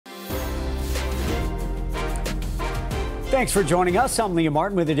Thanks for joining us. I'm Liam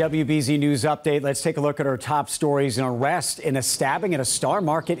Martin with the WBZ News Update. Let's take a look at our top stories. An arrest in a stabbing at a Star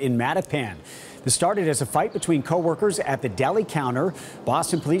Market in Mattapan. This started as a fight between co-workers at the deli counter.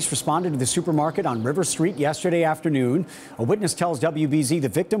 Boston police responded to the supermarket on River Street yesterday afternoon. A witness tells WBZ the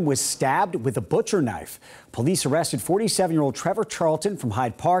victim was stabbed with a butcher knife. Police arrested 47-year-old Trevor Charlton from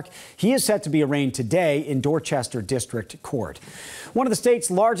Hyde Park. He is set to be arraigned today in Dorchester District Court. One of the state's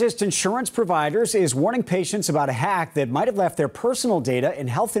largest insurance providers is warning patients about a hack that might have left their personal data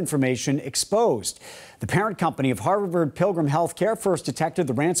and health information exposed. The parent company of Harvard Pilgrim Healthcare first detected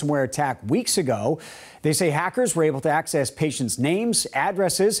the ransomware attack weeks ago. They say hackers were able to access patients' names,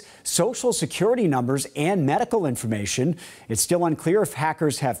 addresses, social security numbers, and medical information. It's still unclear if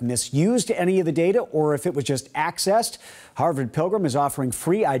hackers have misused any of the data or if it was just accessed. Harvard Pilgrim is offering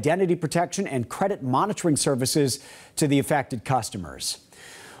free identity protection and credit monitoring services to the affected customers.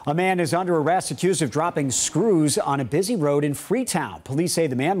 A man is under arrest accused of dropping screws on a busy road in Freetown. Police say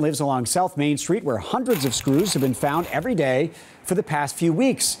the man lives along South Main Street, where hundreds of screws have been found every day for the past few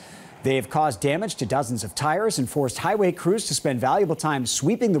weeks. They have caused damage to dozens of tires and forced highway crews to spend valuable time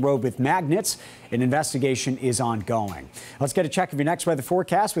sweeping the road with magnets. An investigation is ongoing. Let's get a check of your next weather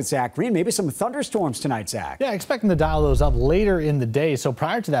forecast with Zack Green. Maybe some thunderstorms tonight, Zack. Yeah, expecting to dial those up later in the day. So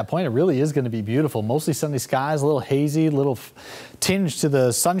prior to that point, it really is going to be beautiful. Mostly sunny skies, a little hazy, a little tinge to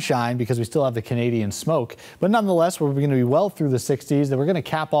the sunshine because we still have the Canadian smoke. But nonetheless, we're going to be well through the 60s. Then we're going to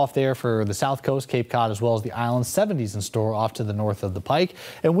cap off there for the South Coast, Cape Cod, as well as the islands. 70s in store off to the north of the Pike.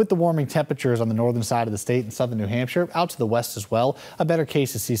 And with the warming temperatures on the northern side of the state and southern New Hampshire, out to the west as well, a better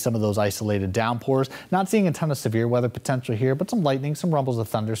case to see some of those isolated downpours. Not seeing a ton of severe weather potential here, but some lightning, some rumbles of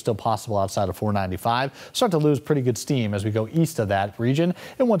thunder still possible outside of 495. Start to lose pretty good steam as we go east of that region.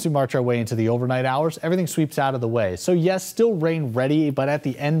 And once we march our way into the overnight hours, everything sweeps out of the way. So yes, still rain ready, but at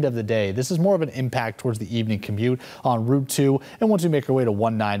the end of the day, this is more of an impact towards the evening commute on Route 2. And once we make our way to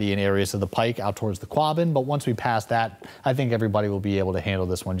 190 in areas of the Pike out towards the Quabbin, but once we pass that, I think everybody will be able to handle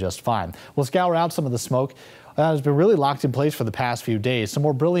this one just fine. We'll scour out some of the smoke. Has been really locked in place for the past few days. Some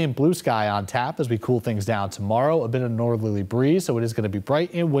more brilliant blue sky on tap as we cool things down tomorrow. A bit of northerly breeze, so it is going to be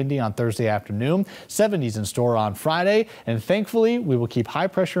bright and windy on Thursday afternoon. 70s in store on Friday, and thankfully we will keep high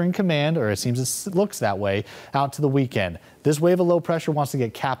pressure in command, or it seems it looks that way, out to the weekend. This wave of low pressure wants to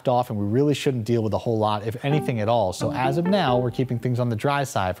get capped off, and we really shouldn't deal with a whole lot, if anything at all. So as of now, we're keeping things on the dry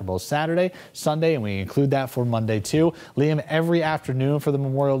side for both Saturday, Sunday, and we include that for Monday too. Liam, every afternoon for the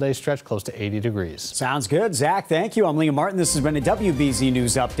Memorial Day stretch, close to 80 degrees. Sounds good, Zack. Thank you. I'm Liam Martin. This has been a WBZ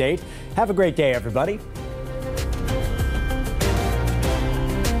News Update. Have a great day, everybody.